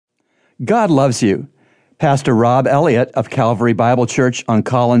God loves you. Pastor Rob Elliott of Calvary Bible Church on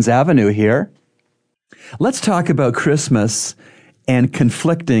Collins Avenue here. Let's talk about Christmas and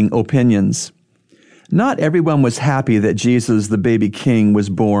conflicting opinions. Not everyone was happy that Jesus, the baby king, was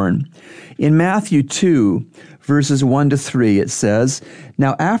born. In Matthew 2, verses 1-3, it says,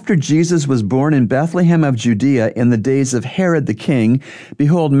 "Now after Jesus was born in Bethlehem of Judea in the days of Herod the king,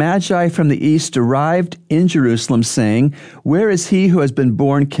 behold, Magi from the east arrived in Jerusalem, saying, 'Where is he who has been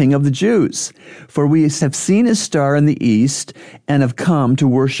born King of the Jews? For we have seen his star in the east and have come to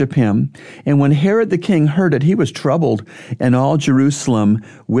worship him.' And when Herod the king heard it, he was troubled, and all Jerusalem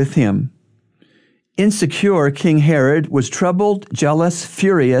with him." Insecure, King Herod was troubled, jealous,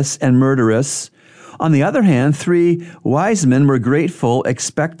 furious, and murderous. On the other hand, 3 wise men were grateful,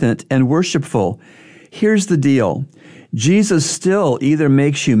 expectant, and worshipful. Here's the deal. Jesus still either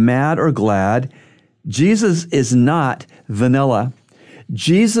makes you mad or glad. Jesus is not vanilla.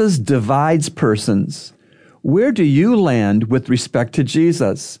 Jesus divides persons. Where do you land with respect to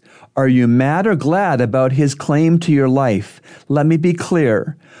Jesus? Are you mad or glad about his claim to your life? Let me be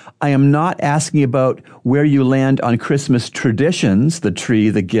clear. I am not asking about where you land on Christmas traditions, the tree,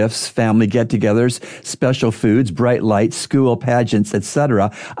 the gifts, family get-togethers, special foods, bright lights, school pageants,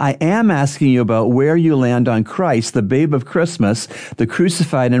 etc. I am asking you about where you land on Christ, the babe of Christmas, the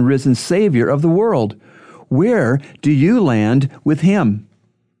crucified and risen Savior of the world. Where do you land with him?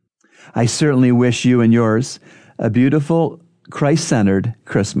 I certainly wish you and yours a beautiful, Christ-centered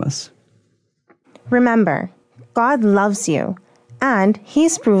Christmas. Remember, God loves you, and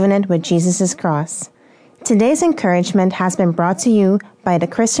he's proven it with Jesus' cross. Today's encouragement has been brought to you by the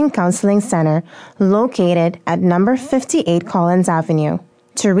Christian Counseling Center located at number 58 Collins Avenue.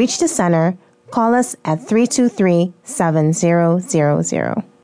 To reach the center, call us at 323-7000.